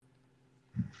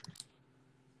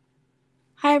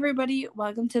Hi, everybody.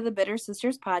 Welcome to the Bitter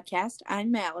Sisters podcast.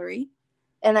 I'm Mallory.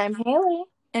 And I'm Haley.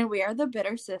 And we are the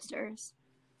Bitter Sisters.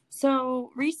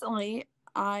 So, recently,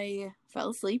 I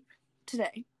fell asleep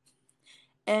today.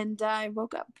 And I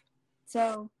woke up.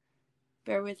 So,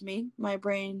 bear with me. My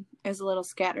brain is a little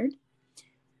scattered.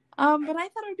 But I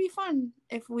thought it would be fun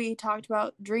if we talked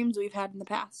about dreams we've had in the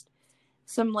past.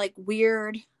 Some,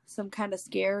 weird, some kind of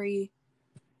scary,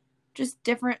 just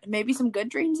different, maybe some good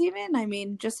dreams even. I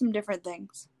mean, just some different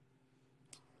things.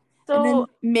 And then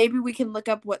maybe we can look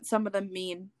up what some of them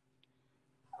mean.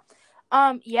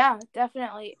 Yeah,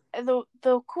 definitely.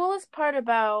 The coolest part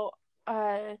about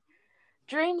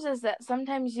dreams is that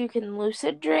sometimes you can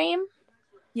lucid dream.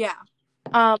 Yeah.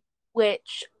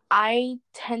 Which I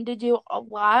tend to do a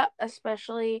lot,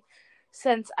 especially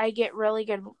since I get really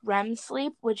good REM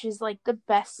sleep, which is like the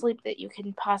best sleep that you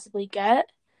can possibly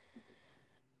get.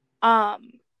 But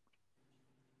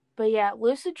yeah,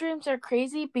 lucid dreams are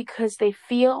crazy because they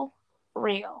feel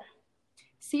real.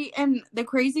 See, and the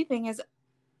crazy thing is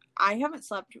I haven't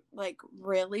slept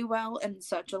really well in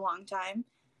such a long time.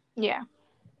 Yeah.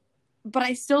 But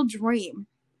I still dream.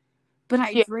 But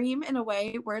I dream in a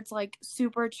way where it's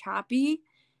super choppy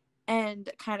and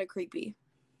kind of creepy.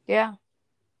 Yeah.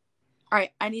 All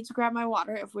right, I need to grab my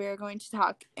water if we are going to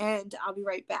talk, and I'll be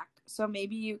right back. So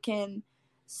maybe you can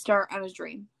start on a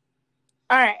dream.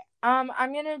 All right. I'll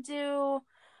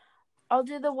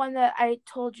do the one that I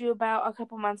told you about a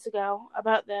couple months ago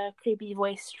about the creepy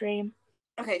voice dream.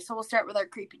 Okay, so we'll start with our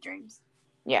creepy dreams.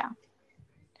 Yeah.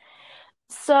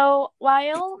 So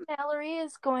while Mallory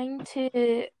is going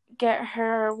to get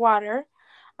her water,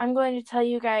 I'm going to tell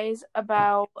you guys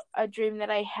about a dream that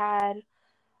I had.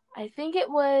 I think it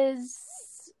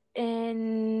was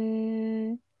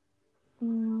in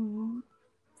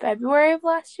February of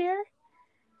last year.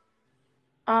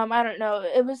 I don't know.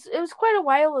 It was quite a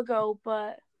while ago,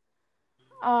 but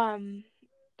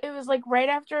it was right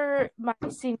after my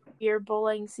senior year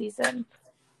bowling season.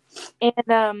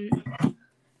 And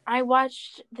I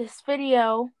watched this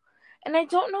video, and I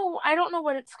don't know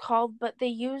what it's called, but they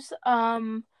use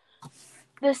the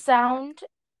sound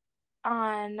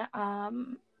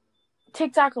on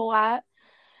TikTok a lot.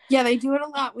 Yeah, they do it a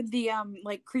lot with the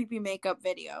creepy makeup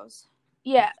videos.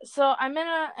 Yeah, so I'm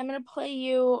gonna play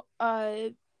you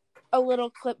a little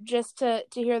clip just to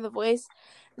hear the voice.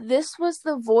 This was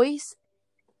the voice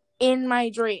in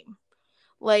my dream.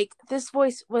 This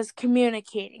voice was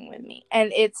communicating with me,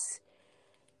 and it's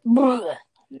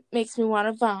makes me want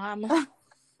to vom.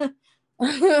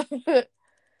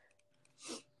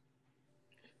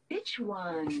 Which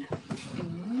one?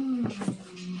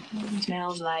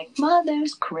 Smells like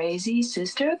Mother's crazy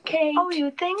sister cake. Oh, you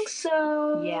think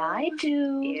so? Yeah, I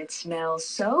do. It smells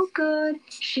so good.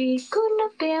 She couldn't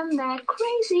have been that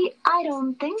crazy. I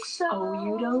don't think so. Oh,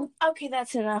 you don't? Okay,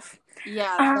 that's enough.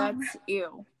 Yeah, that's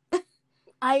ew.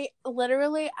 I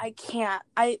can't.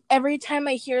 Every time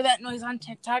I hear that noise on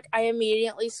TikTok, I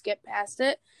immediately skip past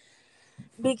it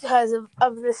because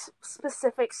of this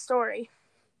specific story.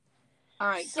 All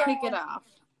right, kick it off.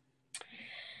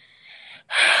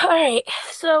 All right,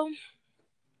 so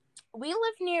we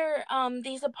live near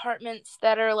these apartments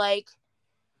that are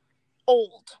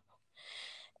old,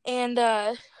 and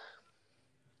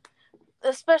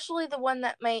especially the one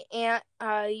that my aunt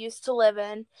used to live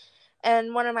in,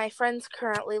 and one of my friends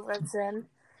currently lives in.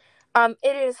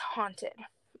 It is haunted.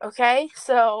 Okay,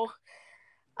 so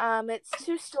it's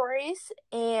 2 stories,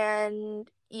 and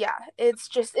yeah, it's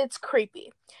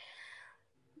creepy.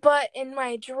 But in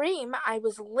my dream, I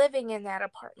was living in that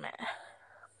apartment.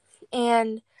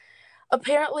 And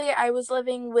apparently I was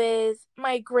living with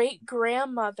my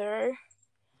great-grandmother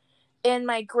and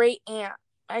my great-aunt.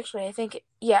 Actually, I think,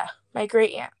 my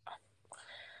great-aunt.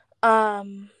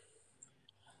 And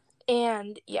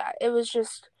yeah, it was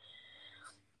just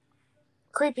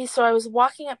creepy. So I was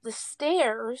walking up the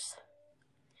stairs,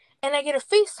 and I get a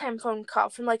FaceTime phone call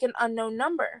from an unknown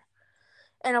number.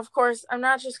 And of course, I'm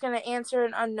not just going to answer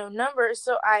an unknown number,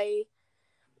 so I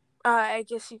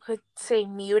guess you could say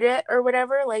mute it or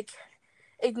whatever,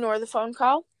 ignore the phone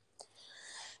call.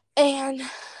 And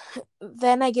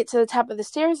then I get to the top of the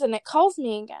stairs, and it calls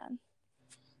me again.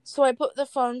 So I put the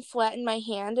phone flat in my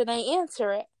hand, and I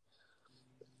answer it.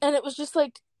 And it was just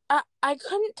I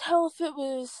couldn't tell if it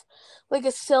was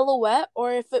a silhouette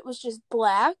or if it was just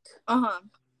black. Uh-huh.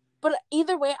 But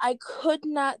either way, I could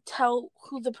not tell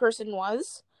who the person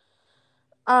was.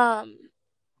 And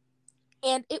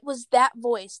it was that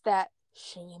voice that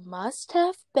she must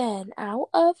have been out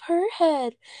of her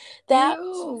head. That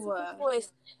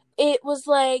voice. It was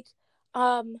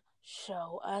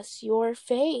show us your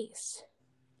face.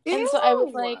 And so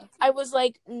I was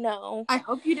like, no. I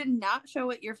hope you did not show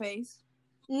it your face.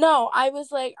 No, I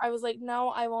was like, no,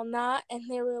 I will not. And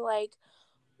they were like,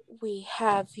 we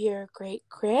have your great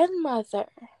grandmother.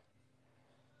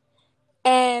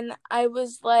 And I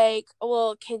was like,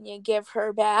 well, can you give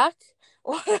her back?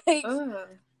 Like,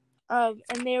 and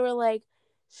they were like,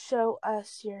 show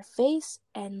us your face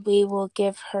and we will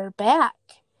give her back.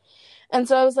 And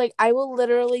so I was like, I will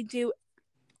literally do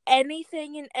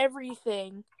anything and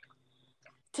everything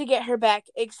to get her back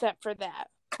except for that.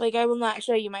 Like, I will not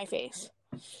show you my face.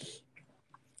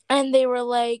 And they were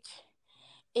like,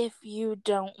 if you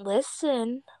don't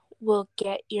listen, we'll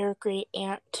get your great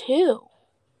aunt too.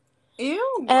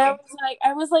 Ew. And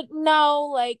I was like, no,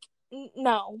 like,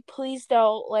 no, please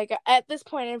don't. Like, at this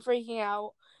point, I'm freaking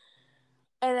out.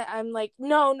 And I'm like,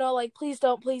 no, like, please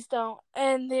don't.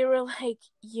 And they were like,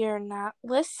 you're not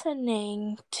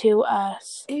listening to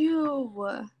us.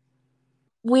 Ew.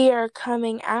 We are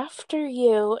coming after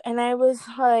you. And I was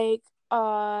like,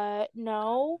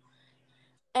 no.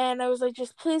 And I was like,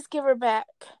 just please give her back.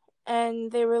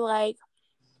 And they were like,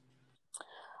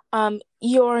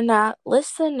 you're not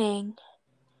listening.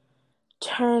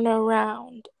 Turn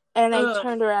around. And I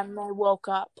turned around and I woke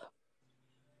up.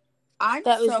 I'm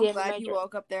so glad you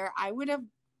woke up there. I would have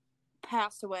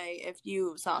passed away if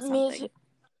you saw something.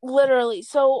 Literally.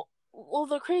 So, well,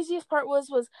 the craziest part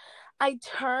was I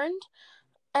turned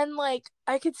and, like,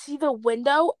 I could see the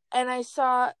window and I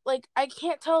saw, like, I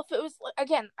can't tell if it was,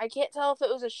 again, I can't tell if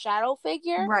it was a shadow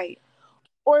figure. Right.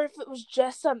 Or if it was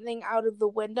just something out of the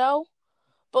window.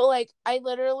 But, like, I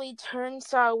literally turned,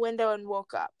 saw a window, and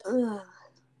woke up. Ugh.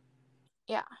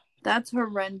 Yeah. That's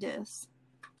horrendous.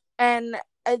 And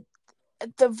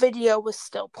the video was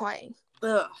still playing.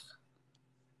 Ugh.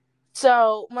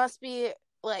 So, must be,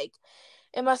 like,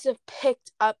 it must have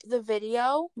picked up the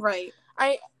video. Right.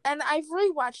 I've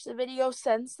rewatched the video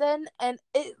since then, and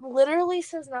it literally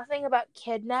says nothing about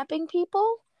kidnapping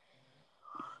people.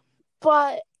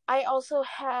 But I also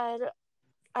had,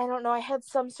 I don't know, I had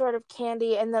some sort of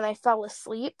candy, and then I fell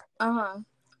asleep. Uh-huh.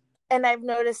 And I've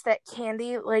noticed that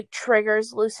candy, like,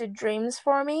 triggers lucid dreams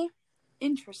for me.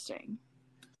 Interesting.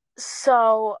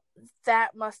 So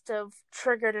that must have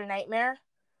triggered a nightmare.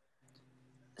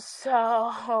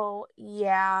 So,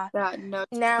 yeah. That note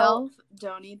to self,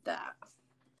 don't eat that.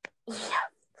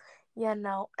 Yeah,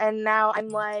 no. And now I'm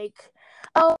like,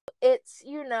 oh, it's,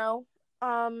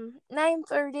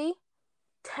 9:30,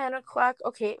 10 o'clock.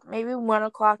 Okay, maybe 1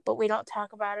 o'clock, but we don't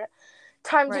talk about it.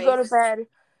 Time to go to bed.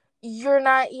 You're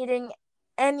not eating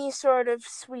any sort of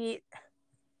sweet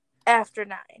after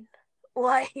 9.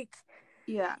 Like,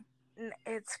 yeah.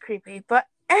 It's creepy. But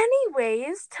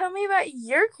anyways, tell me about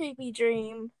your creepy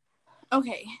dream.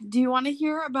 Okay, do you want to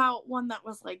hear about one that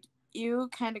was, like,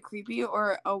 kind of creepy,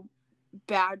 or a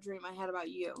bad dream I had about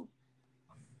you?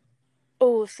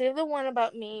 Oh, save the one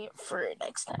about me for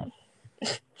next time.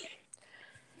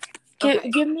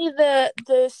 Okay. Give me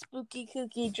the spooky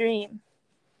kooky dream.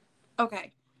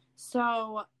 Okay,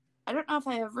 so I don't know if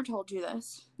I ever told you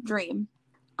this dream.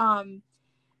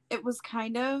 It was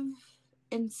kind of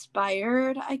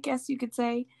inspired, I guess you could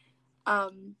say.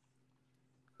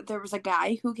 There was a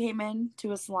guy who came in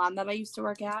to a salon that I used to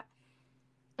work at,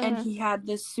 and he had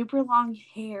this super long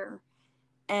hair,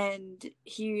 and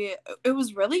it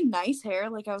was really nice hair.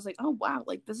 Like, I was like, oh wow,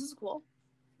 like, this is cool.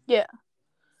 Yeah.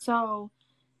 So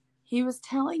he was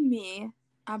telling me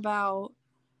about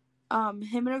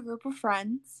him and a group of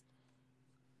friends.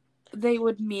 They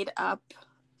would meet up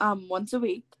once a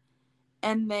week,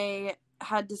 and they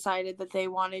had decided that they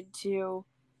wanted to,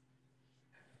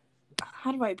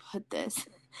 how do I put this?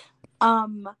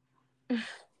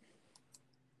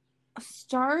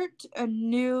 Start a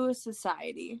new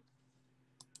society.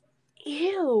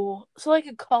 Ew. So, like,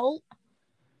 a cult?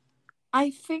 I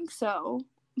think so.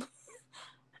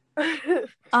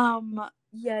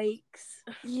 Yikes.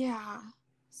 Yeah.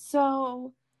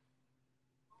 So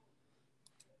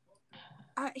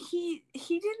he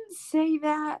didn't say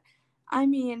that. I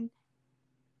mean,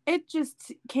 it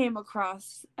just came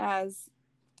across as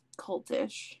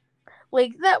cultish.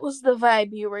 Like, that was the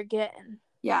vibe you were getting.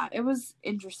 Yeah, it was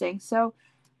interesting. So,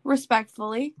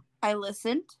 respectfully, I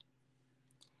listened.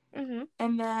 Mm-hmm.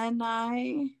 And then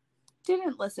I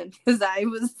didn't listen because I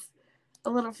was a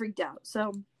little freaked out.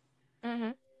 So,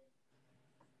 I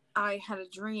had a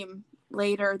dream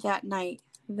later that night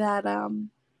that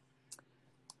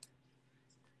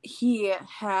he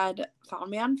had found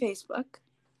me on Facebook.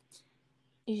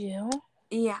 Ew.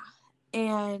 Yeah.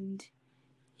 And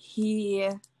he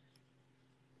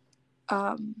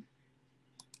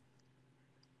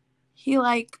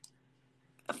like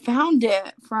found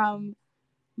it from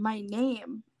my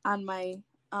name on my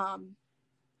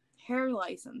hair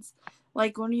license.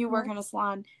 Like when you work in a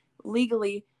salon,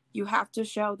 legally you have to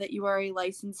show that you are a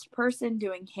licensed person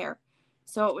doing hair.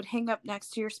 So it would hang up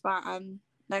next to your spot on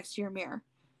next to your mirror.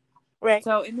 Right.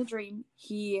 So in the dream,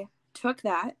 he took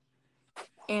that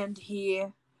and he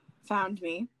found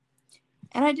me.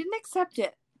 And I didn't accept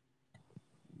it.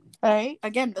 Right.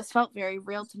 Again, this felt very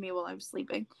real to me while I was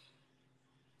sleeping.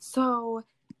 So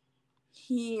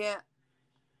he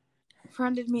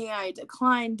friended me. I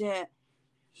declined it.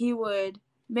 He would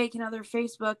make another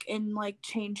Facebook and like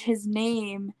change his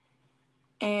name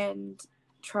and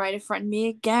try to friend me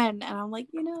again. And I'm like,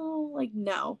 like,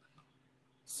 no.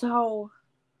 So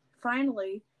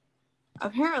finally,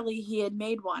 apparently he had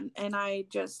made one and I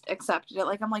just accepted it.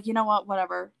 Like, I'm like, you know what,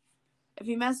 whatever. If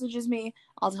he messages me,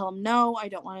 I'll tell him no, I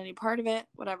don't want any part of it.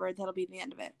 Whatever, that'll be the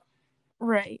end of it.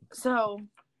 Right. So,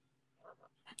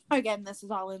 again, this is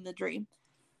all in the dream.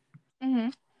 Mm-hmm.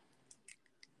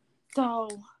 So,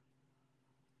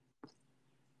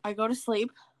 I go to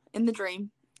sleep in the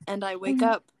dream, and I wake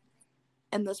up,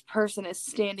 and this person is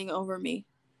standing over me.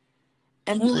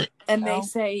 And they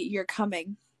say, you're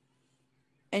coming,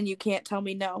 and you can't tell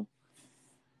me no.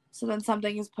 So then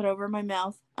something is put over my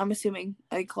mouth. I'm assuming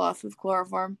a cloth with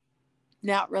chloroform.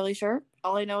 Not really sure.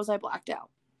 All I know is I blacked out.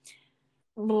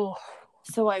 Ugh.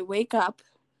 So I wake up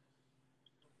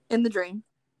in the dream.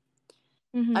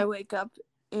 Mm-hmm. I wake up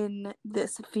in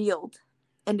this field,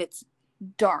 and it's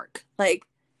dark, like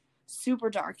super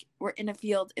dark. We're in a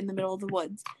field in the middle of the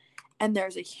woods, and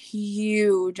there's a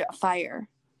huge fire.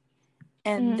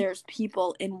 And there's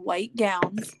people in white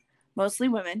gowns, mostly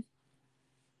women.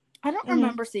 I don't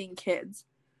remember seeing kids.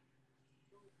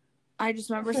 I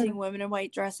just remember seeing women in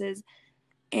white dresses,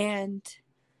 and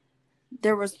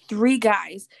there was 3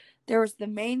 guys. There was the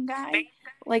main guy,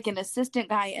 like an assistant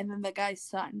guy, and then the guy's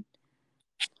son.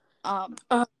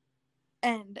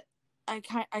 And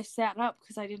I sat up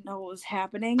because I didn't know what was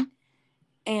happening,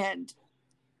 and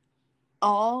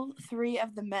all 3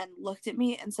 of the men looked at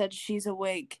me and said, "She's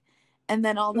awake," and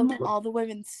then all the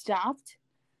women stopped,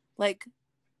 like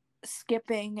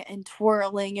skipping and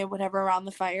twirling and whatever around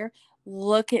the fire,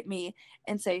 look at me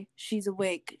and say, "She's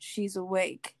awake, she's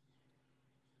awake,"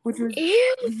 which was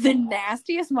the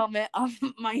nastiest moment of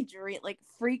my dream. Like,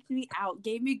 freaked me out,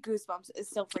 gave me goosebumps. It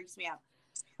still freaks me out.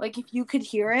 Like, if you could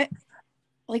hear it,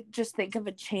 like, just think of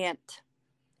a chant.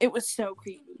 It was so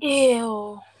creepy.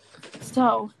 Ew.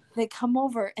 So they come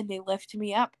over and they lift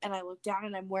me up, and I look down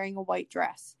and I'm wearing a white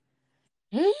dress.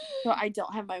 So I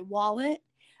don't have my wallet.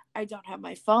 I don't have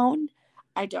my phone.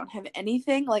 I don't have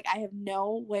anything. Like, I have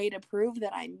no way to prove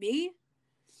that I'm me.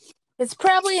 It's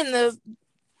probably in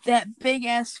that big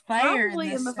ass fire.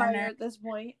 Probably in the fire at this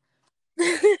point.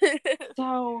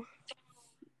 So,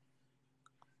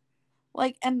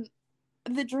 like, and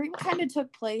the dream kind of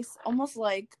took place almost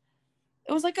like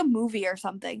it was like a movie or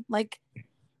something. Like,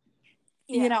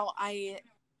 I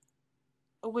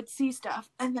would see stuff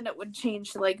and then it would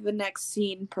change to like the next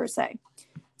scene per se.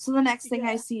 So the next thing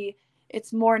I see,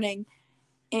 it's morning,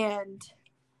 and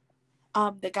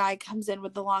the guy comes in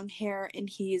with the long hair, and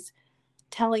he's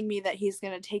telling me that he's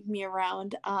going to take me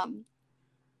around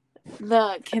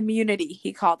the community.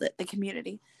 He called it the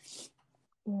community.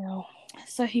 Yeah.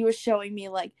 So he was showing me,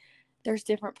 like, there's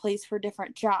different places for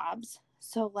different jobs.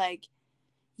 So, like,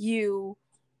 you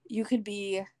could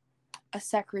be a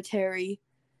secretary,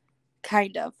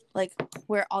 kind of, like,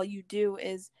 where all you do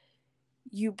is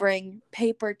you bring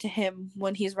paper to him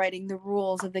when he's writing the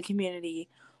rules of the community,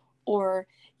 or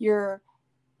you're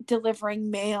delivering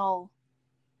mail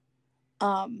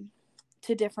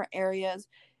to different areas.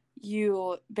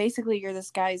 You're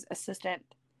this guy's assistant.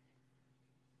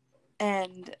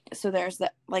 And so there's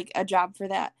that, like, a job for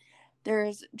that.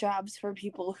 There's jobs for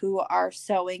people who are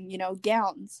sewing,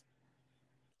 gowns,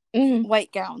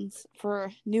 white gowns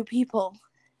for new people.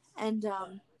 And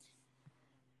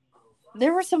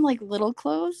there were some, like, little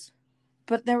clothes,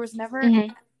 but there was never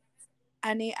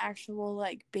any actual,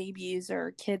 like, babies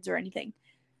or kids or anything.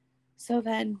 So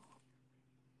then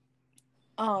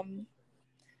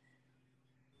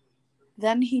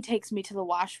he takes me to the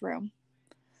washroom,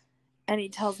 and he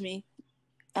tells me,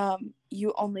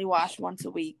 you only wash once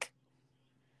a week.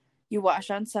 You wash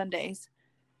on Sundays,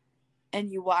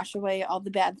 and you wash away all the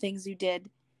bad things you did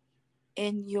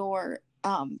in your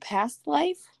past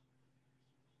life,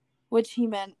 which he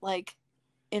meant, like,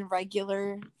 in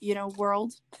regular,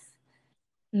 world.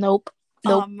 Nope.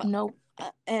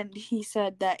 And he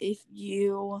said that if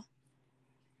you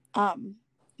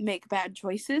make bad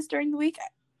choices during the week,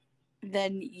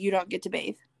 then you don't get to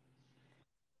bathe.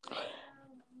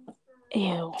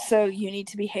 Ew. So you need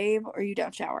to behave or you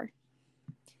don't shower.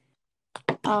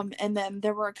 And then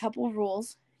there were a couple of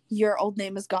rules. Your old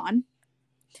name is gone.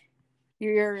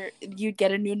 You'd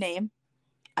get a new name.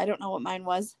 I don't know what mine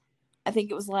was. I think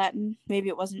it was Latin. Maybe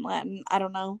it wasn't Latin. I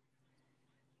don't know.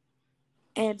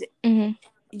 And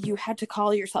you had to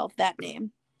call yourself that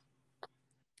name.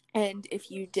 And if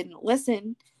you didn't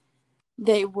listen,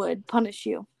 they would punish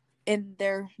you in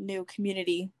their new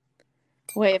community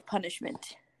way of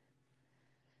punishment.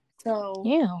 So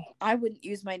I wouldn't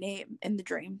use my name in the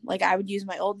dream. Like, I would use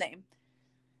my old name.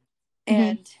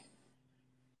 And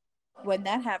when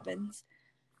that happens,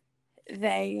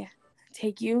 they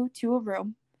take you to a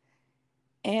room,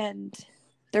 and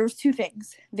there was two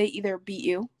things. They either beat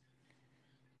you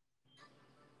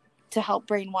to help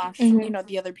brainwash,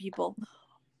 the other people,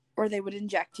 or they would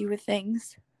inject you with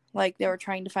things. Like, they were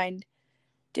trying to find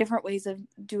different ways of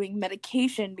doing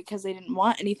medication because they didn't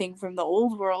want anything from the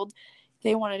old world.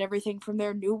 They wanted everything from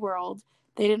their new world.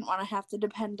 They didn't want to have to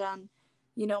depend on,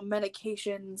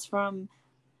 medications from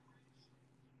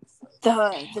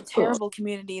the terrible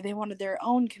community. They wanted their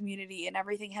own community, and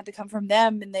everything had to come from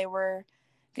them, and they were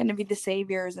going to be the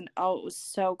saviors. And it was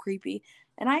so creepy.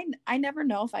 And I never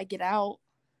know if I get out.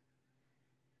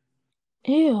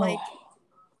 Ew. Like,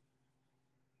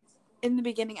 in the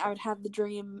beginning, I would have the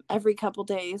dream every couple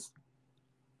days.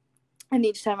 And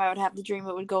each time I would have the dream,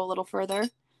 it would go a little further.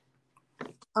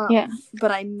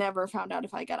 But I never found out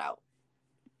if I got out.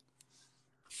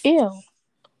 Ew.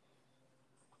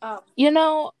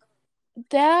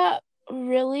 That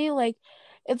really, like,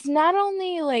 it's not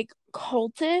only, like,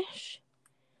 cultish,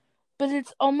 but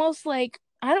it's almost like,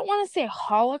 I don't want to say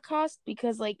Holocaust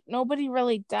because, like, nobody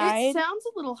really died. It sounds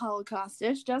a little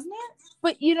Holocaustish, doesn't it?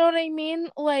 But you know what I mean?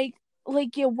 Like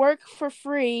you work for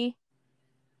free,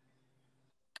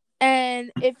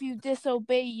 and if you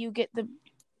disobey, you get the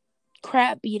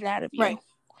crap beat out of you. Right.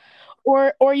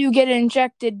 Or you get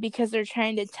injected because they're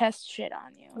trying to test shit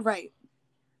on you. Right.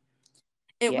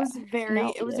 It was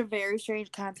a very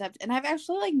strange concept. And I've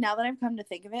actually, like, now that I've come to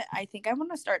think of it, I think I want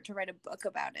to start to write a book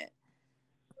about it.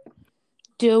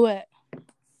 Do it.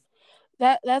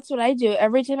 That's what I do.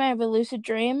 Every time I have a lucid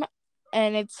dream,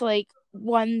 and it's, like,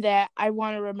 one that I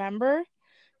want to remember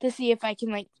to see if I can,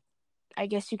 like, I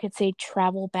guess you could say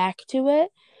travel back to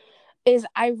it, is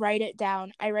I write it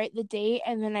down. I write the date,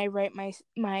 and then I write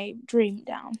my dream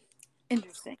down.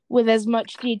 Interesting. With as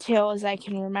much detail as I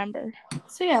can remember.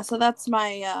 So that's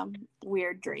my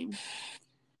weird dream.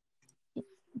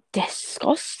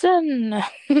 Disgusting.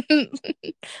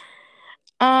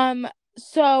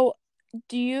 So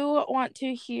do you want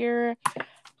to hear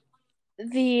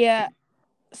the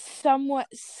somewhat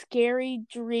scary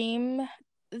dream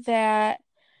that,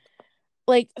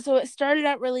 like, so it started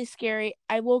out really scary.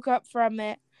 I woke up from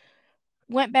it,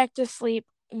 went back to sleep,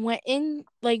 went in,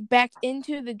 like, back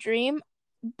into the dream,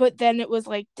 but then it was,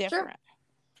 like, different. Sure.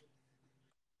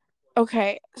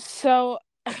 Okay, so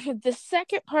the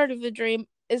second part of the dream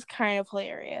is kind of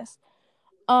hilarious.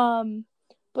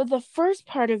 But the first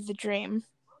part of the dream,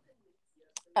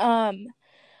 I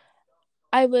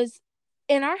was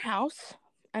in our house.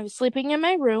 I was sleeping in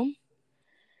my room,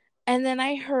 and then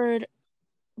I heard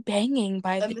banging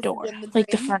by the door, like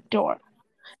the front door.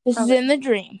 This is in the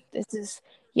dream.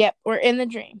 We're in the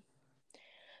dream.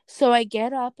 So I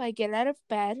get up, I get out of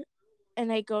bed,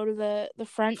 and I go to the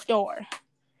front door.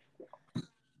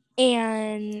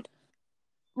 And,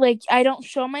 like, I don't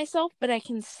show myself, but I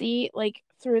can see, like,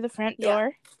 through the front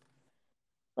door,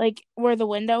 like, where the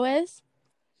window is.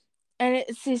 And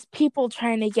it's these people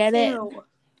trying to get in.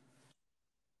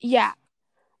 Yeah.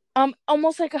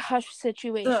 Almost like a hush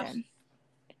situation.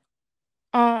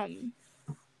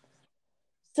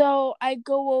 So I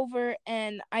go over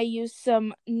and I use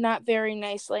some not very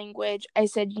nice language. I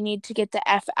said, "You need to get the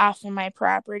F off of my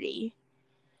property."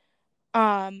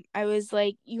 I was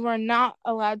like, "You are not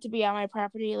allowed to be on my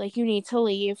property. Like, you need to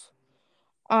leave.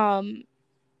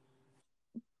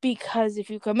 Because if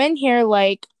you come in here,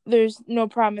 like, there's no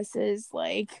promises.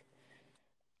 Like,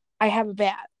 I have a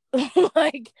bat."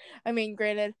 Like, I mean,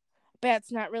 granted,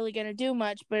 bat's not really gonna do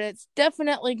much, but it's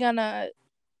definitely gonna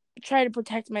try to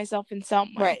protect myself in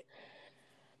some way.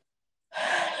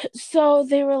 Right. So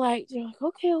they're like,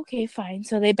 okay, fine.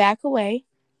 So they back away.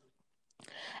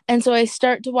 And so I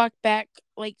start to walk back,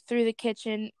 like, through the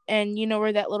kitchen, and you know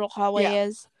where that little hallway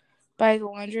is by the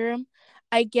laundry room.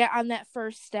 I get on that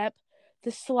first step,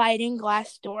 the sliding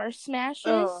glass door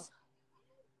smashes.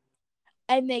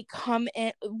 And they come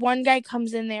in. One guy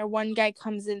comes in there, one guy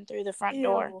comes in through the front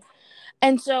door.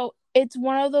 And so it's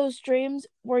one of those dreams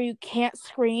where you can't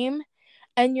scream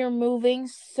and you're moving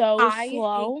so slow. I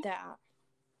hate that.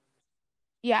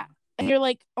 Yeah. And you're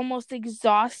like almost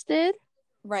exhausted.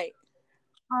 Right.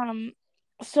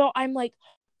 So I'm like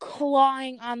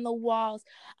clawing on the walls.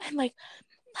 I'm like,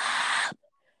 Mom,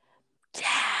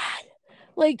 Dad.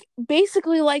 Like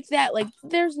basically like that. Like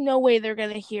there's no way they're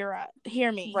gonna hear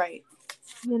me. Right.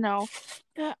 You know.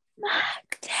 Mom,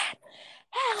 Dad,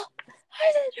 help.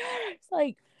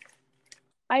 Like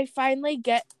I finally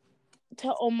get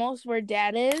to almost where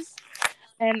Dad is,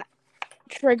 and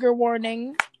trigger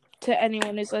warning to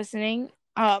anyone who's listening.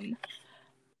 I'm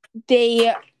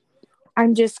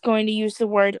just going to use the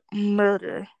word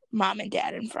murder Mom and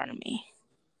Dad in front of me.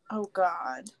 Oh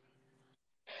God.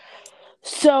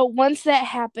 So once that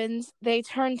happens, they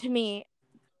turn to me.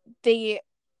 They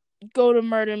go to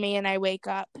murder me, and I wake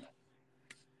up.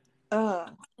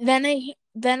 Then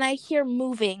I hear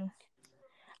moving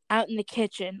out in the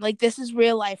kitchen. Like this is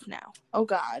real life now. Oh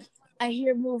God. I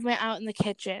hear movement out in the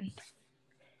kitchen.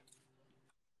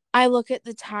 I look at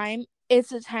the time. It's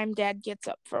the time Dad gets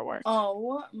up for work.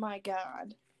 Oh my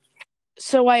God.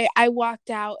 So I walked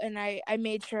out and I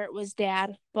made sure it was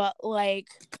Dad. But like,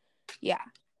 yeah.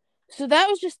 So that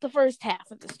was just the first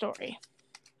half of the story.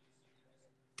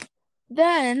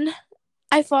 Then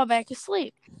I fall back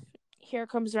asleep. Here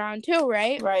comes round 2,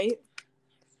 right? Right.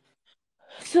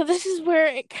 So this is where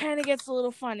it kind of gets a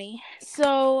little funny.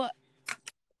 So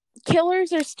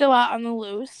killers are still out on the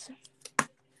loose.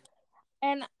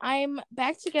 And I'm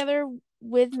back together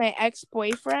with my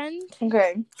ex-boyfriend.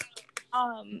 Okay.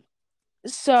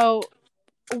 So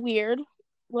weird.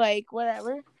 Like,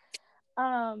 whatever.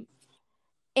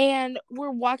 And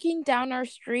we're walking down our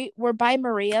street. We're by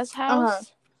Maria's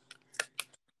house.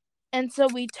 And so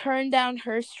we turn down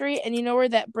her street, and you know where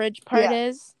that bridge part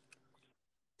is?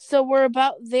 So we're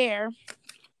about there,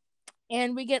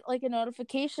 and we get like a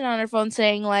notification on our phone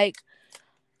saying like,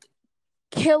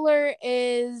 killer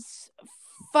is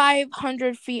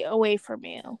 500 feet away from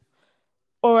you,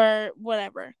 or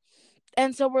whatever.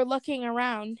 And so we're looking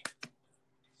around.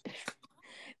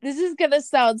 This is gonna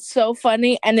sound so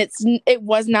funny, and it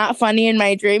was not funny in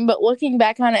my dream, but looking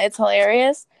back on it, it's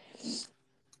hilarious.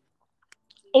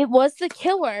 It was the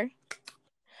killer,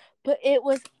 but it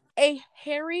was a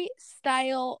Harry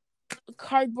style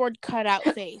cardboard cutout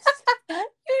face. You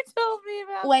told me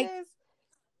about this.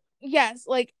 Yes,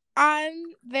 like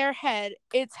on their head,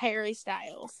 it's Harry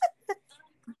Styles.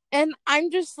 And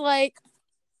I'm just like,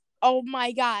 oh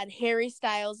my God, Harry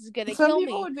Styles is gonna kill me. Some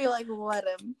people would be like, let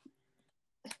him.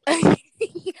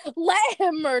 Let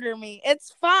him murder me.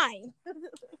 It's fine.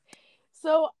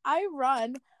 So I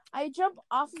run. I jump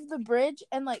off of the bridge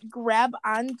and like grab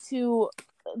onto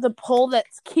the pole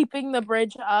that's keeping the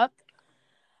bridge up.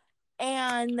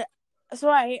 And so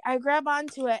I grab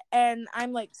onto it and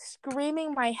I'm like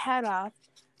screaming my head off.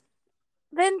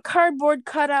 Then cardboard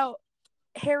cutout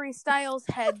Harry Styles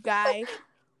head guy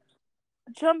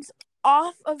jumps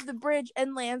off of the bridge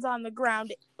and lands on the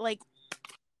ground, like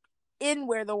in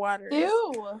where the water is.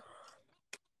 Ew.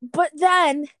 But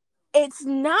then it's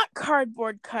not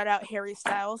cardboard cutout Harry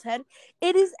Styles head.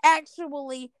 It is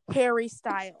actually Harry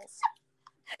Styles.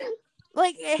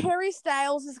 Like Harry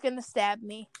Styles is gonna stab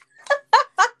me.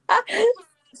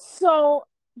 So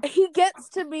he gets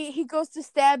to me. He goes to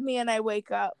stab me, and I wake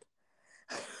up.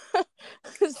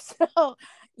 So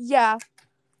yeah,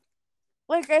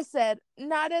 like I said,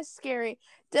 not as scary.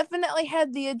 Definitely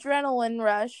had the adrenaline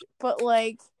rush, but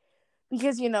like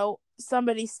because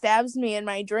somebody stabs me in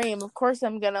my dream, of course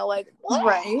I'm gonna like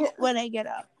right when I get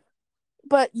up.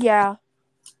 But yeah,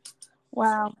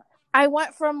 wow. I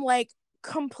went from like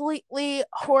completely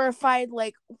horrified,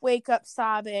 like wake up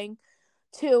sobbing,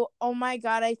 to oh my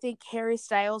God, I think Harry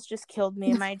Styles just killed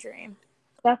me in my dream.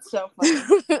 That's so funny.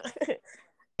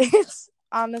 It's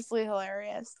honestly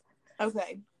hilarious.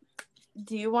 Okay,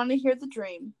 do you want to hear the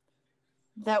dream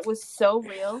that was so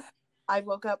real? I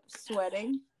woke up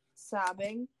sweating,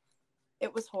 sobbing.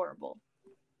 It was horrible.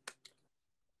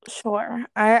 Sure.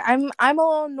 I'm a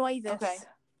little nervous. Okay.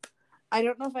 I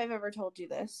don't know if I've ever told you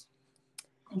this,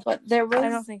 but there was. I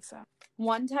don't think so.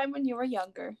 One time when you were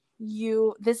younger,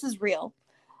 this is real.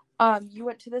 You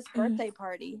went to this birthday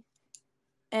party,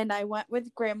 and I went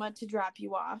with Grandma to drop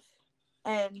you off,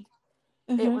 and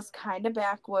it was kind of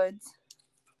backwoods,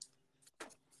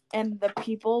 and the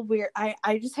people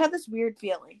I just had this weird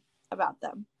feeling about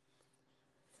them.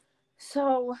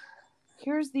 So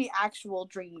here's the actual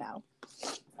dream now.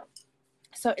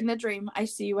 So in the dream, I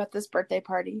see you at this birthday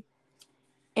party,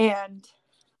 and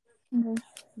they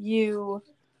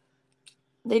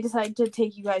decide to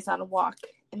take you guys on a walk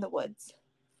in the woods.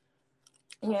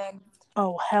 And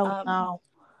oh hell no.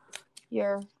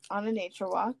 You're on a nature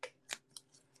walk.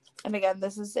 And again,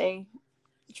 this is a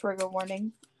trigger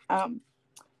warning.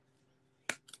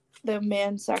 The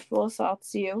man sexual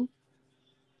assaults you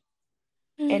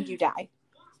and you die.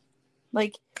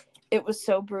 Like, it was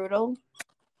so brutal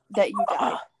that you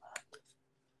died.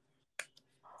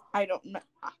 I don't know.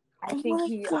 I think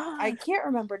I can't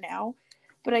remember now,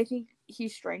 but I think he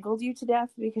strangled you to death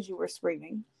because you were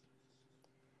screaming.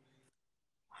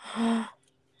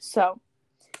 So,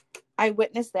 I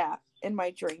witnessed that in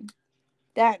my dream.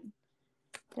 Then,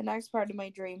 the next part of my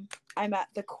dream, I'm at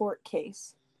the court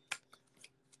case.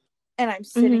 And I'm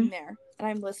sitting there, and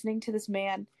I'm listening to this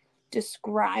man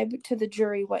describe to the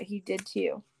jury what he did to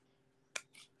you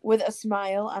with a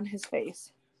smile on his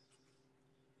face.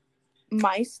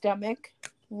 My stomach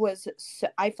was,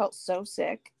 I felt so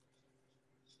sick.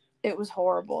 It was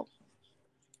horrible.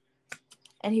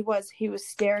 And he was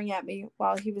staring at me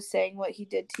while he was saying what he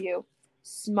did to you,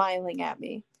 smiling at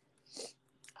me.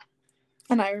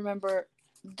 And I remember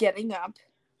getting up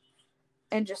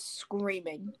and just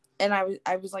screaming. And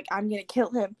I was like, I'm going to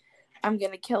kill him. I'm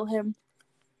going to kill him.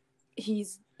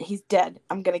 He's dead.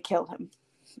 I'm going to kill him.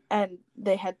 And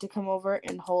they had to come over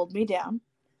and hold me down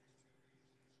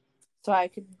so I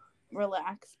could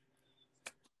relax.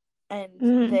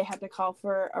 And they had to call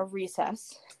for a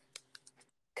recess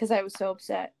because I was so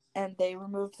upset. And they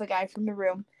removed the guy from the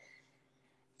room.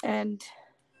 And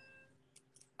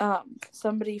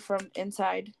somebody from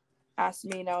inside asked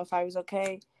me, if I was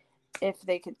okay, if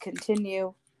they could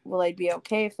continue. Will I be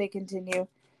okay if they continue?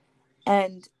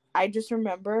 And I just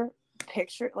remember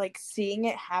seeing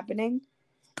it happening.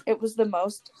 It was the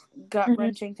most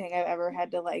gut-wrenching thing I've ever had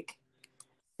to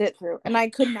sit through. And I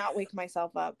could not wake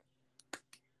myself up.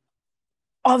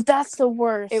 Oh, that's the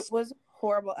worst. It was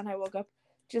horrible. And I woke up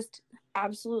just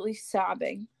absolutely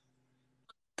sobbing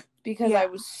because I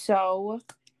was so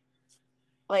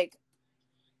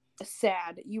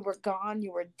sad. You were gone.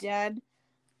 You were dead.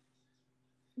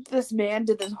 This man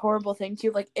did this horrible thing to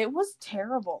you. It was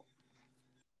terrible.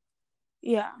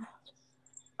 Yeah.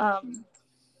 I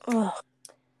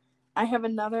have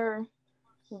another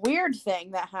weird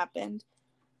thing that happened.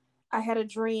 I had a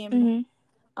dream.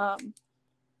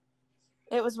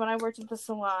 It was when I worked at the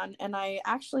salon, and I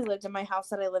actually lived in my house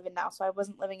that I live in now, so I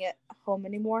wasn't living at home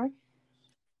anymore.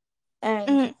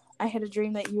 And I had a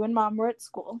dream that you and Mom were at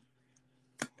school.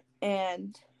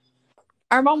 And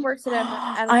our mom works at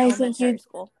an elementary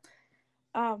school.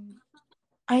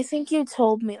 I think you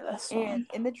told me this one. And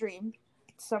in the dream,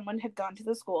 someone had gone to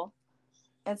the school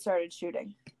and started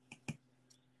shooting.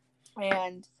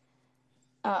 And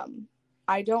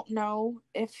I don't know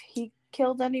if he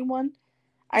killed anyone.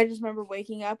 I just remember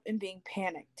waking up and being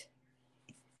panicked.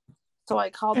 So I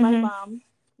called my mom,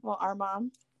 our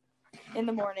mom, in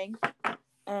the morning.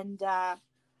 And I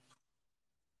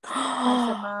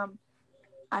said, Mom,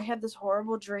 I had this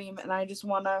horrible dream and I just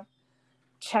want to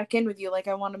check in with you.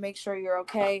 I want to make sure you're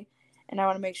okay. And I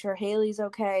want to make sure Haley's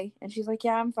okay. And she's like,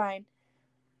 yeah, I'm fine.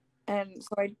 And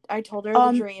so I told her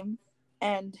the dream.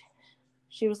 And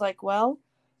she was like, well,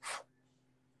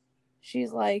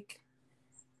 she's like,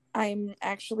 I'm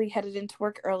actually headed into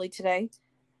work early today.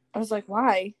 I was like,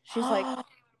 why? She's like,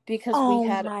 because we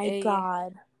had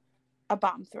a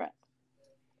bomb threat.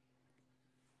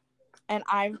 And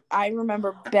I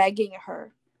remember begging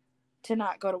her to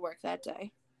not go to work that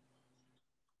day.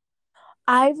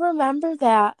 I remember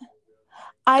that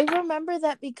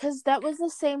because that was the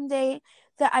same day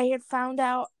that I had found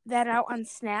out on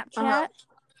Snapchat.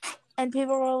 And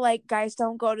people were like, guys,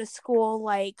 don't go to school.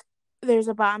 There's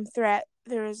a bomb threat.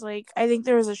 There was I think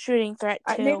there was a shooting threat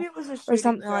too. Maybe it was a shooting or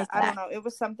something threat. Like that. I don't know. It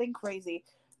was something crazy.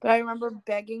 But I remember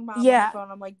begging Mom on the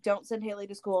phone. I'm like, don't send Haley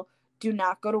to school. Do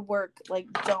not go to work.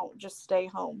 Don't. Just stay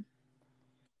home.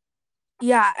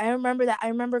 Yeah, I remember that. I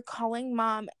remember calling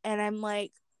Mom and I'm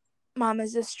like, Mom,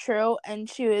 is this true? And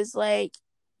she was like,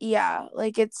 yeah,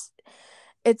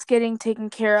 it's getting taken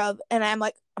care of. And I'm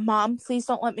like, Mom, please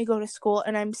don't let me go to school.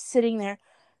 And I'm sitting there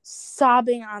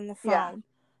sobbing on the phone.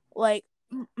 Yeah.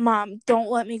 Mom, don't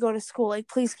let me go to school.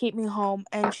 Please keep me home.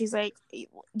 And she's like,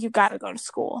 you gotta go to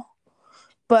school.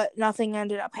 But nothing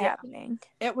ended up happening.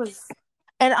 It was.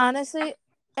 And honestly,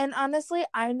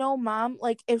 I know Mom,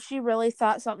 if she really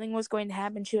thought something was going to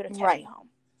happen, she would have taken me home.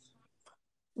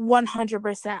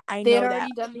 100%. I know that. They had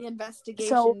already done the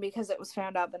investigation because it was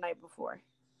found out the night before.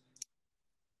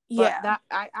 But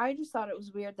I just thought it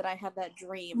was weird that I had that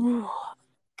dream.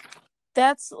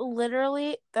 That's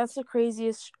the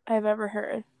craziest I've ever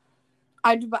heard.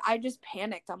 I just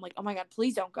panicked. I'm like, oh my God,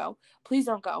 please don't go. Please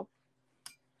don't go.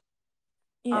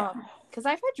 Yeah. Because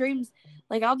I've had dreams,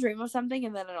 I'll dream of something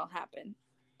and then it'll happen.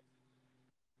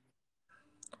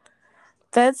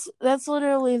 That's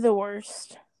literally the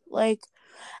worst.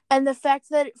 And the fact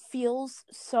that it feels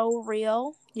so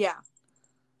real. Yeah.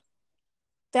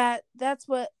 That's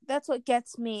what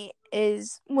gets me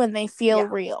is when they feel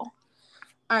real.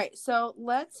 All right, so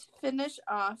let's finish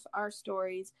off our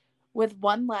stories with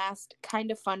one last kind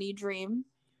of funny dream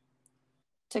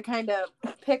to kind of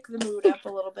pick the mood up a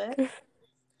little bit.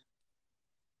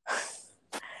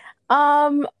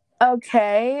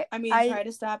 Okay. I mean, try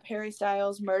to stop Harry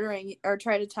Styles murdering, or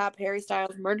try to top Harry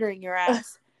Styles murdering your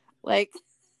ass. Like,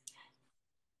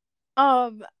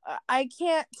 I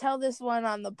can't tell this one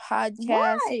on the podcast.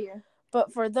 Why?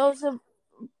 But for those of,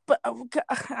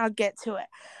 I'll get to it.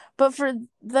 But for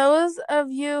those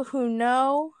of you who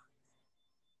know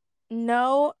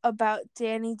about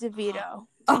Danny DeVito.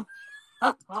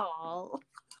 Oh.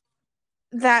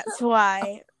 That's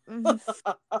why. But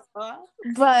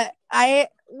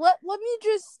let me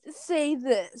just say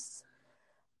this.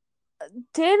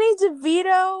 Danny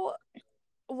DeVito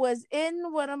was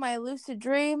in one of my lucid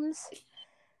dreams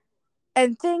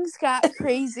and things got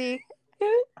crazy.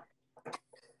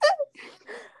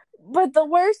 But the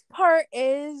worst part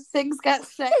is things got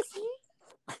sexy.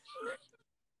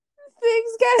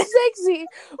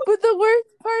 But the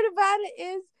worst part about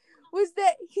it was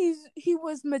that he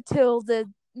was Matilda's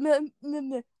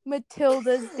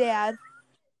dad,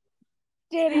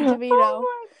 Danny DeVito. Oh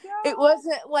my God.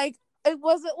 It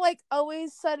wasn't like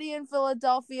Always Sunny in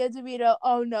Philadelphia DeVito.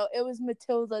 Oh no, it was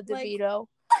Matilda DeVito.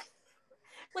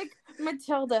 Like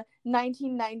Matilda,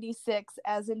 1996,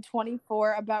 as in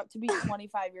 24, about to be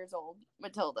 25 years old.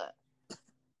 Matilda.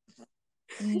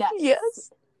 Nuts.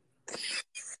 Yes.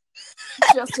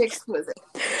 Just exquisite.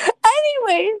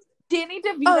 Anyway, Danny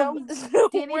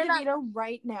DeVito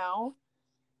right now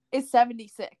is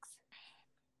 76.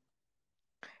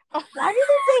 Why did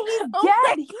it say he's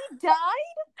dead? He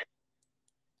died?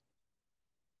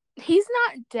 He's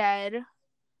not dead.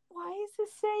 Why does it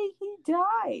say he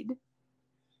died?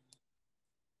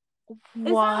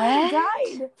 What? He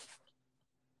died.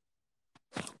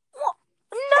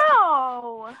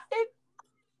 No.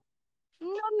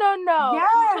 No.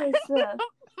 Yes.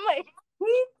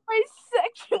 my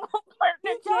sexual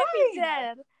partner can't be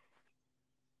dead.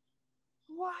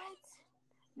 What?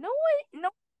 No,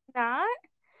 not.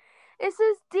 It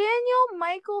says Daniel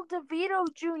Michael DeVito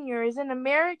Jr. is an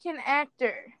American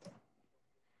actor.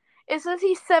 It says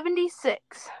he's 76.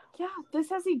 Yeah, this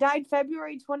says he died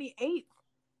February 28th.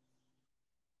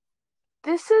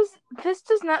 This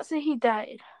does not say he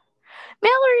died.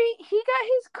 Mallory, he got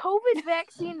his COVID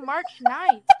vaccine March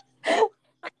 9th.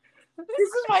 This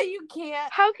is why you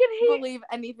can't believe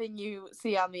anything you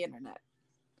see on the internet.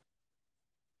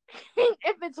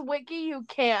 If it's wiki, you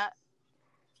can't.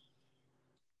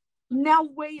 Now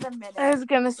wait a minute.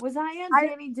 Was I on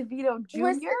Danny DeVito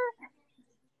Jr.?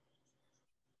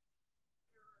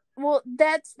 Well,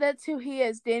 that's who he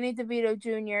is. Danny DeVito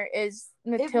Jr. is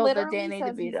Matilda Danny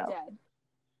DeVito. Dead.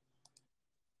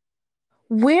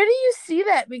 Where do you see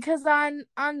that? Because on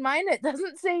mine it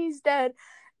doesn't say he's dead.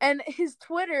 And his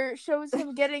Twitter shows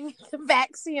him getting the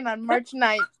vaccine on March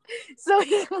 9th. So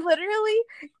he literally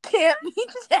can't be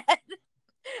dead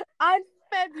on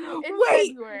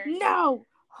February. No!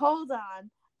 Hold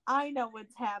on. I know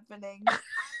what's happening.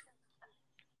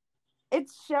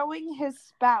 It's showing his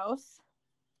spouse,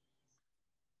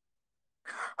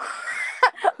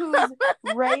 who's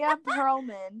Rhea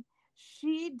Perlman.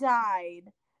 She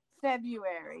died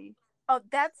February. Oh,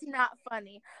 that's not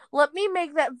funny. Let me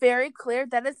make that very clear.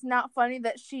 That is not funny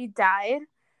that she died.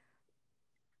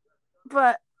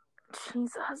 But,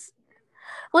 Jesus.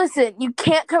 Listen, you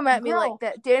can't come at me like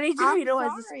that. Danny DeVito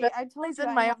has a special place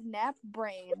in my nap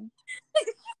brain.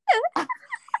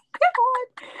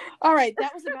 All right,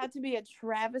 that was about to be a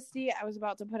travesty. I was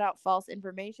about to put out false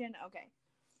information. Okay.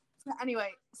 So anyway,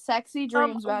 sexy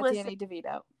dreams about Danny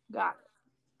DeVito. Got it.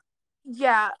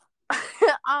 Yeah.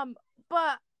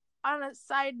 But on a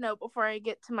side note, before I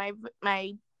get to my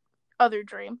other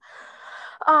dream,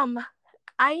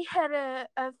 I had a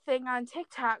thing on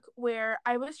TikTok where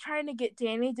I was trying to get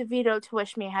Danny DeVito to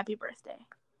wish me a happy birthday.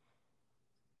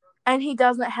 And he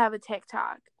doesn't have a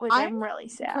TikTok, which I'm really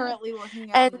sad. I'm currently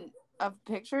looking at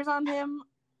pictures on him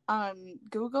on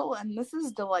Google, and this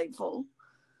is delightful.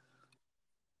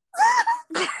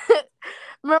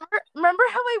 Remember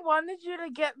how I wanted you to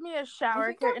get me a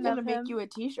shower curtain of him? I'm gonna make you a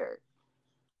t-shirt.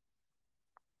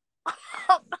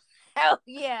 Hell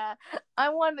yeah. I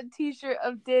want a t-shirt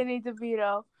of Danny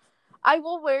DeVito. I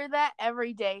will wear that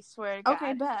every day, swear to God.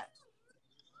 Okay, bet.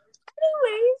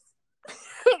 Anyways,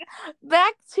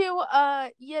 back to,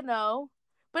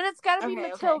 but it's gotta be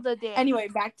Matilda Danny. Anyway,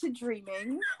 back to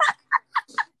dreaming.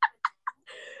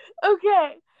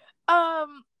 Okay.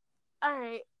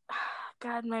 Alright.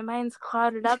 God, my mind's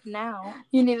clouded up now.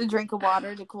 You need a drink of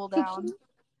water to cool down.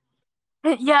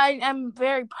 Yeah, I'm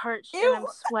very parched and I'm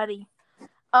sweaty.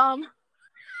 When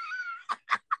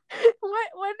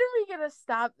are we gonna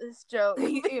stop this joke?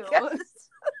 This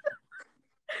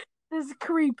is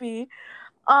creepy.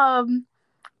 All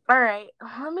right,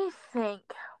 let me think.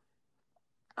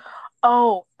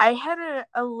 Oh, I had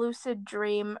a lucid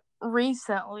dream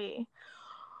recently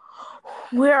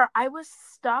where I was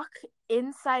stuck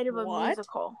inside of a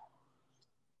musical.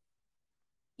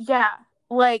 Yeah,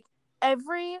 like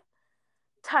every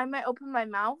time I opened my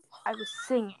mouth, I was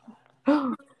singing.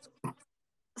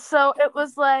 So it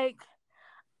was like,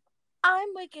 I'm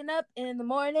waking up in the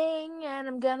morning and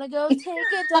I'm gonna go take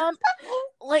a dump.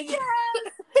 Like, yes.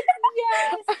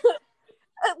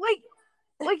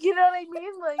 like you know what I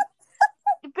mean? Like,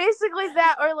 basically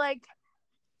that, or like,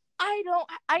 I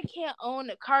can't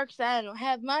own a car because I don't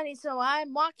have money, so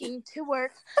I'm walking to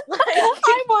work. Like,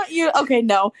 I want you. Okay,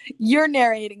 no, you're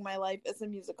narrating my life as a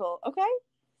musical. Okay.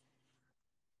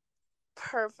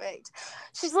 Perfect.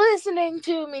 She's listening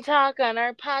to me talk on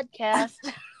our podcast.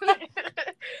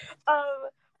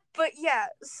 But yeah,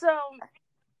 so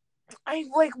I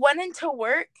like went into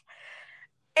work,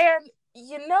 and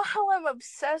you know how I'm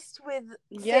obsessed with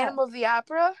Phantom of the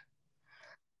Opera?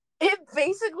 It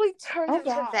basically turned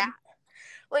into that.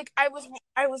 Like I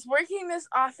was working this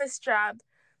office job,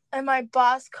 and my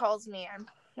boss calls me in,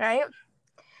 right?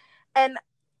 And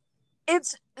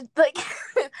it's like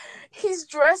he's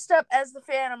dressed up as the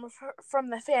Phantom from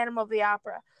the Phantom of the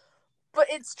Opera, but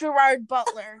it's Gerard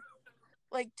Butler,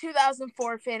 like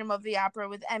 2004 Phantom of the Opera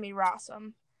with Emmy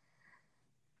Rossum.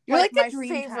 You're like my dream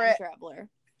favorite time traveler.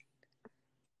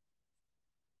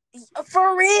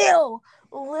 For real,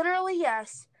 literally,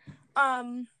 yes.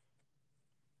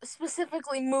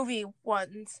 Specifically movie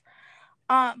ones.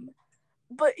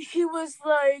 But he was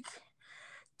like,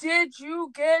 "Did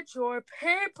you get your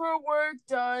paperwork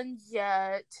done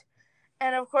yet?"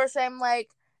 And of course, I'm like,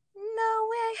 "No,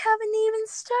 I haven't even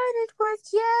started work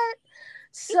yet."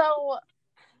 So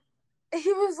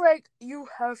he was like, "You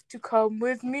have to come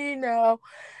with me now."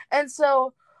 And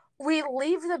so we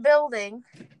leave the building.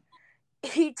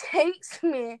 He takes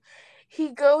me. He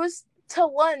goes to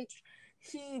lunch.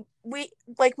 We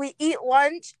eat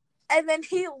lunch, and then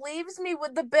he leaves me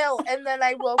with the bill, and then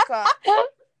I woke up.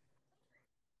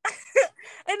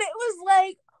 And it was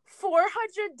like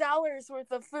 $400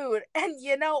 worth of food, and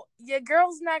you know your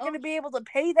girl's not going to be able to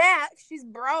pay that. She's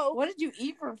broke. What did you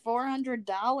eat for $400?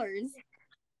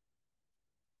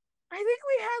 I think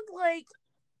we had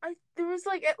there was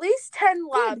like at least 10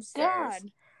 lobsters. Good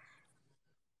God.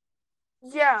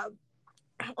 Yeah,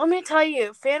 let me tell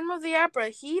you, Phantom of the Opera,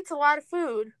 he eats a lot of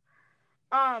food.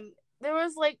 There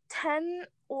was like 10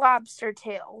 lobster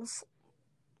tails.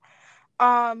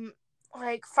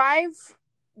 Like 5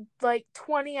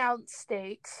 20-ounce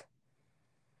steaks.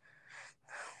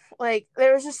 Like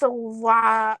there was just a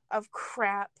lot of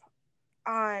crap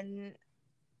on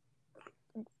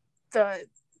the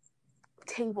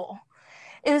table.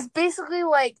 It was basically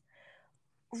like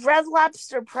Red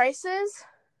Lobster prices.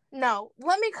 No,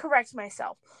 let me correct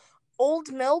myself.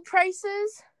 Old Mill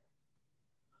prices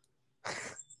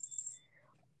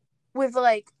with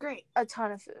like a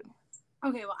ton of food.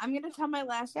 Okay, well, I'm gonna tell my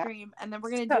last dream, and then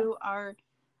we're gonna do our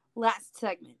last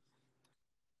segment.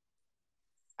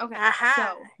 Okay,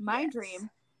 so my dream,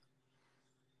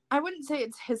 I wouldn't say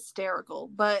it's hysterical,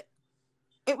 but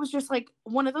it was just like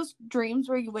one of those dreams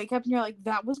where you wake up and you're like,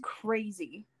 that was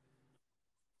crazy.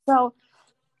 So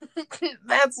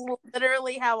that's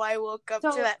literally how I woke up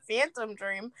to that Phantom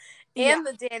dream and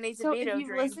the Danny DeVito dream. So if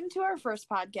you've listened to our first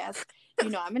podcast, you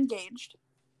know I'm engaged.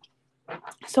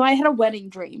 So I had a wedding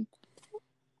dream.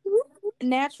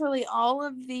 Naturally, all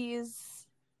of these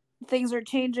things are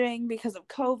changing because of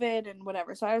COVID and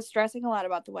whatever. So I was stressing a lot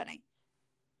about the wedding.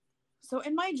 So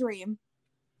in my dream,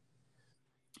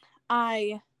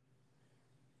 I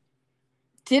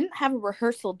didn't have a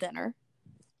rehearsal dinner.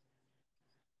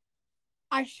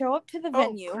 I show up to the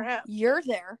venue. Crap. You're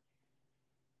there.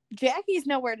 Jackie's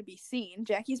nowhere to be seen.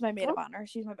 Jackie's my maid of honor.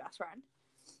 She's my best friend.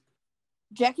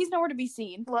 Jackie's nowhere to be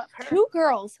seen. 2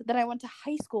 girls that I went to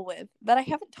high school with that I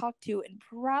haven't talked to in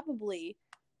probably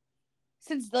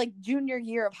since like junior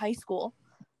year of high school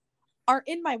are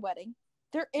in my wedding.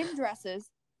 They're in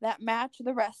dresses that match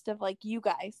the rest of like you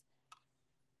guys.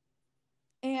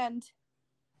 And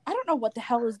I don't know what the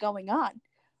hell is going on.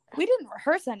 We didn't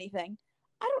rehearse anything.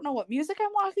 I don't know what music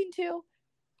I'm walking to.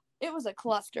 It was a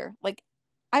cluster. Like,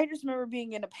 I just remember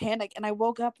being in a panic, and I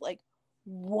woke up like,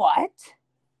 what?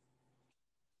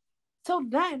 So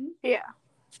then,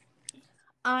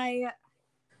 I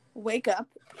wake up,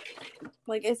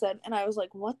 like I said, and I was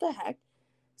like, what the heck?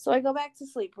 So I go back to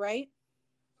sleep, right?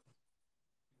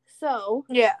 So,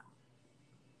 Yeah.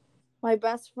 my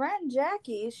best friend,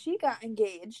 Jackie, she got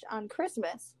engaged on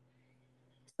Christmas.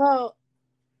 So,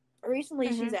 recently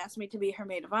she's asked me to be her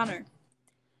maid of honor,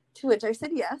 to which I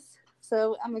said yes.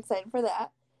 So, I'm excited for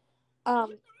that.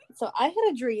 So I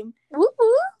had a dream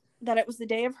that it was the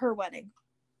day of her wedding.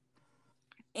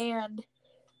 And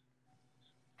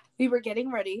we were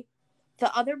getting ready.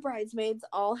 The other bridesmaids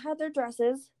all had their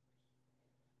dresses.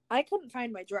 I couldn't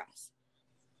find my dress.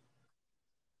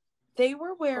 They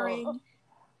were wearing,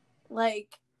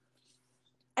 like,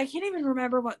 I can't even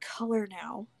remember what color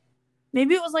now.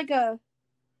 Maybe it was like a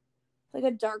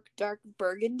dark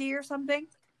burgundy or something.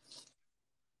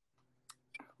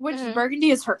 Which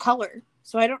burgundy is her color.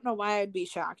 So I don't know why I'd be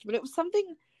shocked. But it was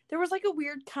something, there was like a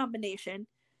weird combination.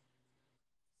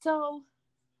 So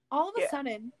all of a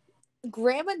sudden,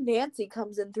 Grandma Nancy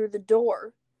comes in through the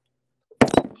door.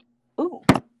 Ooh.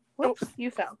 Whoops,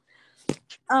 you fell.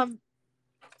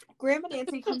 Grandma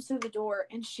Nancy comes through the door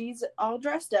and she's all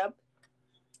dressed up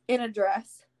in a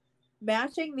dress,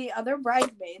 matching the other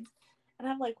bridesmaids. And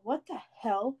I'm like, what the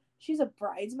hell? She's a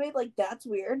bridesmaid? Like, that's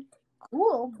weird.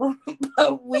 Cool,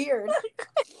 but weird.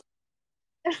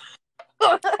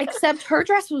 Except her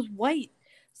dress was white.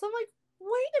 So I'm like,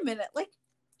 wait a minute. Like,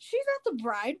 she's not the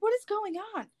bride. What is going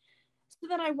on? So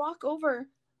then I walk over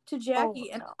to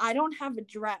Jackie and I don't have a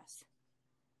dress.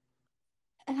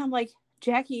 And I'm like,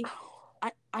 Jackie,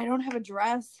 I don't have a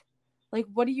dress. Like,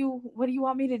 what do you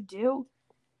want me to do?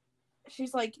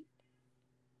 She's like,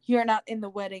 you're not in the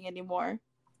wedding anymore.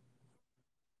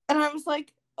 And I was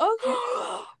like, okay.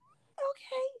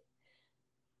 Okay.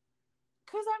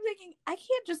 Because I'm thinking, I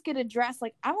can't just get a dress.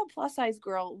 Like, I'm a plus size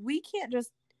girl. We can't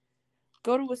just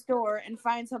go to a store and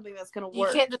find something that's going to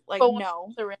work. You can't just like,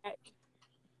 no. The rack.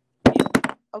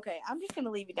 Okay, I'm just going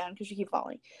to leave you down because you keep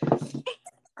falling.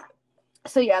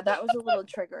 So, yeah, that was a little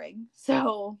triggering.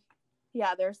 So,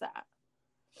 yeah, there's that.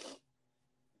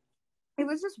 It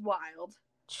was just wild.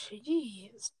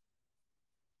 Jeez.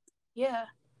 Yeah.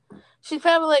 She's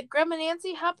probably like, Grandma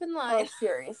Nancy, hop in line. Oh,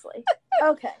 seriously.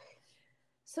 Okay.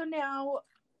 So now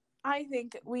I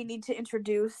think we need to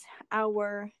introduce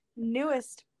our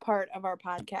newest part of our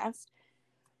podcast.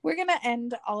 We're going to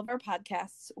end all of our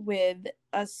podcasts with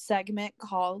a segment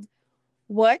called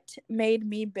What Made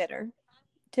Me Bitter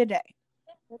Today.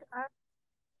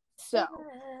 So,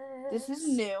 this is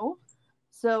new,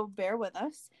 so bear with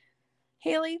us.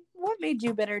 Haley, what made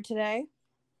you bitter today?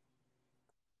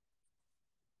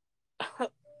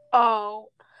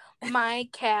 Oh, my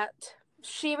cat.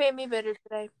 She made me bitter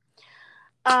today.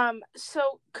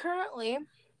 So currently,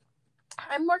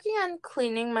 I'm working on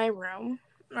cleaning my room,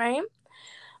 right?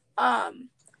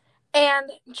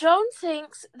 And Joan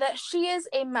thinks that she is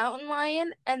a mountain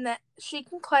lion and that she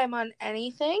can climb on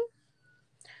anything.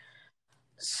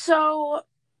 So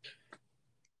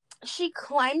she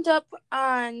climbed up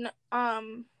on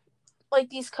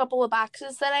like these couple of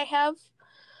boxes that I have.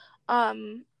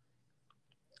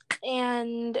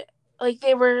 And like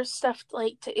they were stuffed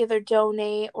like to either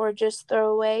donate or just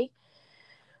throw away.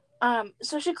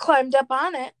 So she climbed up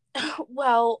on it.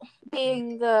 Well,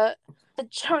 being the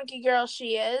chunky girl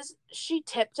she is, she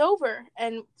tipped over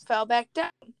and fell back down.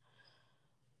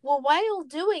 Well, while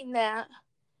doing that,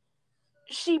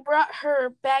 she brought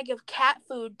her bag of cat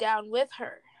food down with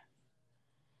her.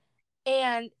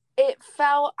 And it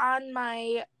fell on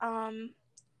my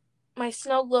my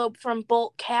snow globe from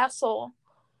Bolt Castle,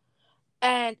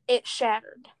 and it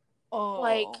shattered. Oh.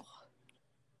 Like,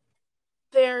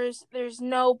 there's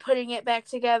no putting it back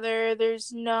together.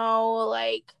 There's no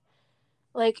like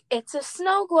it's a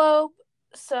snow globe,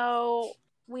 so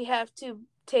we have to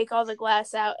take all the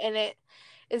glass out, and it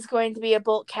is going to be a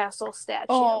Bolt Castle statue.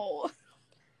 Oh.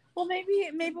 Well, maybe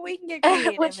we can get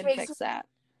creative and fix that.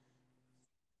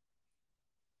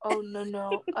 Oh,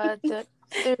 no.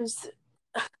 There's...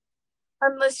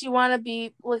 Unless you want to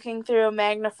be looking through a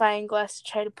magnifying glass to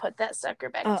try to put that sucker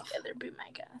back together, be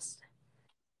my guest.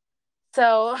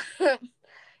 So,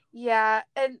 yeah,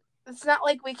 and it's not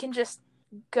like we can just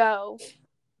go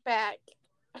back.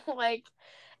 Like,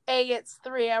 A, it's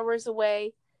 3 hours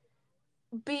away.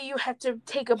 B, you have to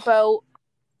take a boat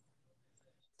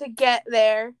to get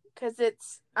there because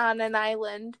it's on an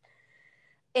island.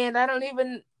 And I don't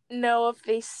even know if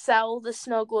they sell the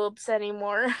snow globes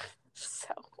anymore.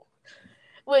 So,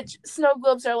 which snow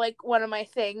globes are like one of my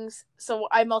things. So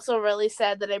I'm also really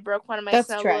sad that I broke one of my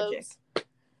snow globes.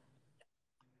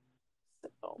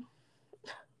 So,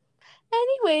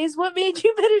 Anyways, what made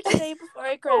you bitter today before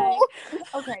I cry?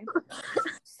 Okay.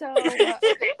 So,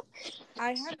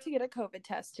 I had to get a COVID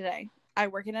test today. I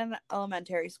work in an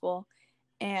elementary school,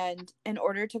 and in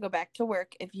order to go back to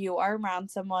work, if you are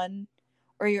around someone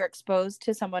or you're exposed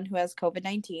to someone who has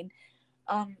COVID-19,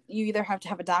 you either have to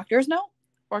have a doctor's note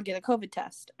or get a COVID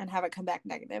test and have it come back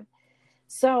negative.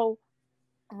 So,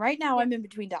 right now I'm in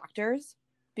between doctors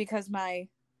because my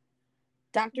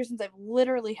doctor, since I've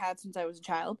literally had since I was a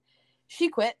child, she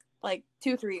quit like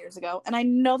 2-3 years ago. And I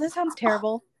know this sounds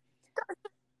terrible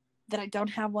that I don't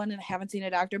have one and I haven't seen a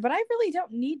doctor, but I really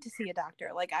don't need to see a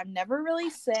doctor. Like, I'm never really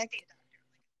sick.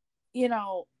 You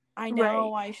know, I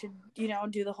know I should,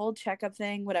 do the whole checkup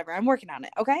thing, whatever. I'm working on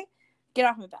it, okay? Get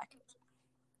off my back.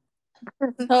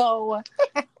 So,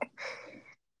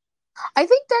 I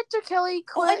think Dr. Kelly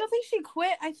quit. Well, I don't think she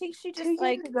quit. I think she just 2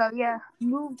 years ago,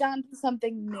 moved on to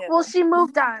something new. Well, she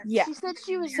moved on. Yeah. She said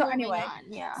she was So moving anyway,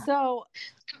 on. Yeah. So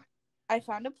I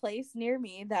found a place near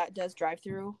me that does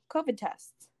drive-through COVID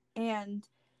tests. And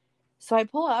so I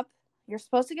pull up. You're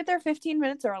supposed to get there 15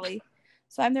 minutes early.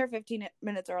 So I'm there 15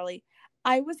 minutes early.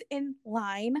 I was in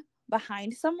line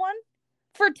behind someone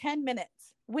for 10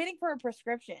 minutes waiting for a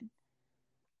prescription.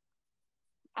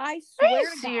 I swear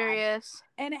to serious?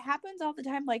 God. And it happens all the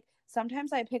time. Like,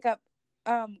 sometimes I pick up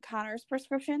Connor's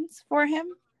prescriptions for him.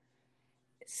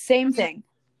 Same thing.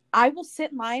 I will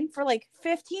sit in line for like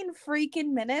 15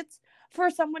 freaking minutes for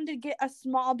someone to get a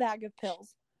small bag of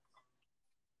pills.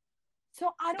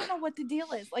 So I don't know what the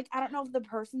deal is. Like, I don't know if the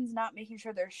person's not making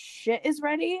sure their shit is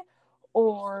ready,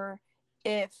 or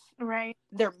if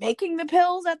they're making the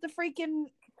pills at the freaking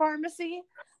pharmacy.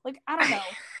 Like, I don't know.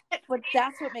 But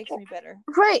that's what makes me bitter.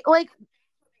 Right. Like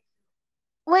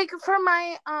for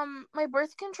my my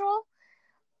birth control,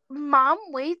 Mom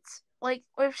waits. Like,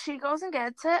 if she goes and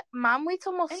gets it, Mom waits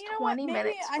almost 20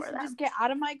 minutes for I should them. just get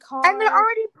out of my car. And they're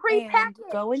already pre-packaged.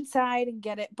 And go inside and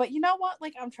get it. But you know what?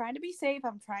 Like, I'm trying to be safe.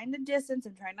 I'm trying to distance.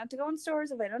 I'm trying not to go in stores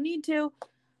if I don't need to.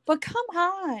 But come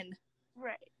on.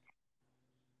 Right.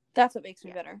 That's what makes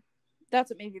me bitter. That's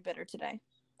what made me bitter today.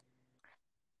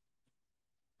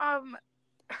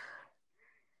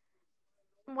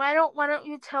 Why don't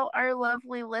you tell our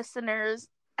lovely listeners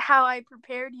how I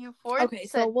prepared you for it? Okay,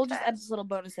 so we'll just add this little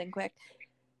bonus in quick.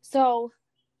 So,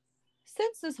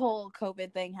 since this whole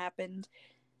COVID thing happened,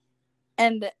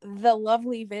 and the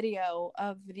lovely video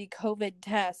of the COVID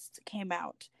test came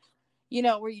out,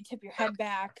 where you tip your head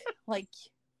back, like,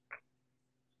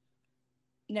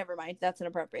 never mind, that's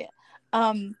inappropriate.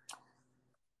 And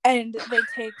they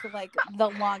take, like, the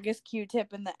longest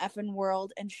Q-tip in the effing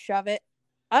world and shove it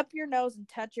up your nose and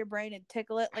touch your brain and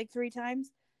tickle it like 3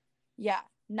 times. Yeah,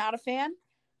 not a fan.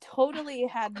 Totally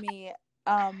had me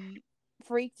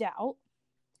freaked out.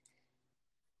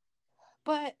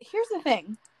 But here's the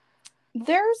thing.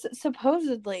 There's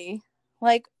supposedly,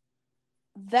 like,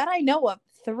 that I know of,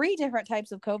 3 different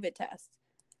types of COVID tests.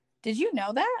 Did you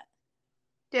know that?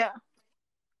 Yeah.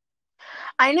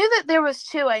 I knew that there was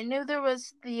 2. I knew there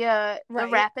was the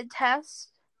rapid test.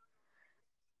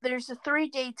 There's a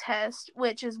 3-day test,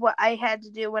 which is what I had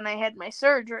to do when I had my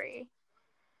surgery.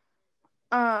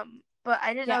 But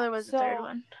I didn't know there was a 3rd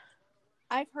one.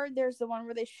 I've heard there's the one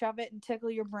where they shove it and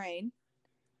tickle your brain.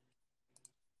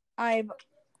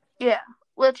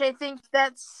 Which I think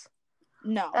that's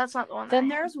that's not the one. Then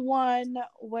there's one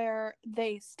where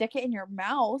they stick it in your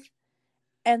mouth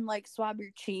and, like, swab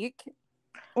your cheek,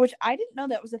 which I didn't know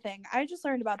that was a thing. I just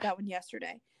learned about that one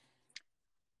yesterday.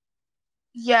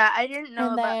 Yeah, I didn't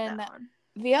know about that one.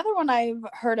 The other one I've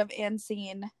heard of and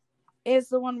seen is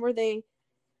the one where they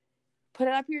put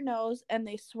it up your nose and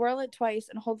they swirl it twice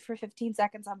and hold for 15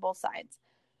 seconds on both sides.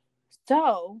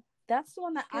 So that's the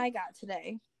one that I got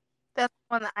today. That's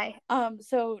the one that I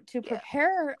So to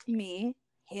prepare me,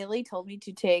 Haley told me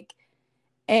to take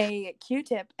a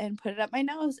Q-tip and put it up my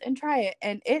nose and try it,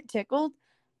 and it tickled.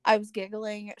 I was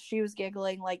giggling. She was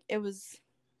giggling. Like, it was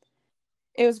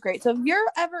great. So if you're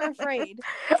ever afraid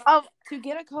to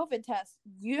get a COVID test,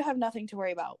 you have nothing to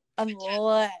worry about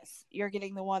unless you're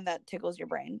getting the one that tickles your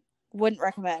brain. Wouldn't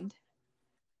recommend.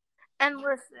 And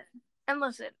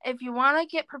listen, if you want to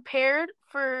get prepared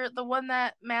for the one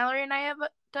that Mallory and I have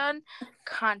done,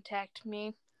 contact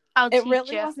me. It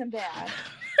really wasn't bad.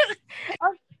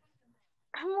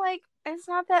 I'm like, it's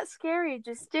not that scary.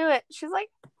 Just do it. She's like,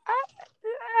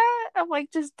 I'm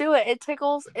like, just do it. It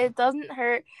tickles. It doesn't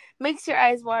hurt. Makes your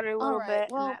eyes water a little bit.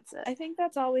 Well, and that's it. I think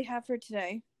that's all we have for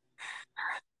today.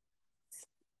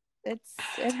 It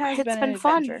has been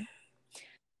fun.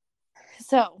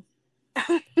 So,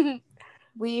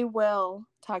 we will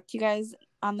talk to you guys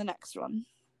on the next one.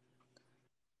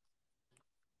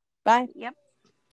 Bye. Yep.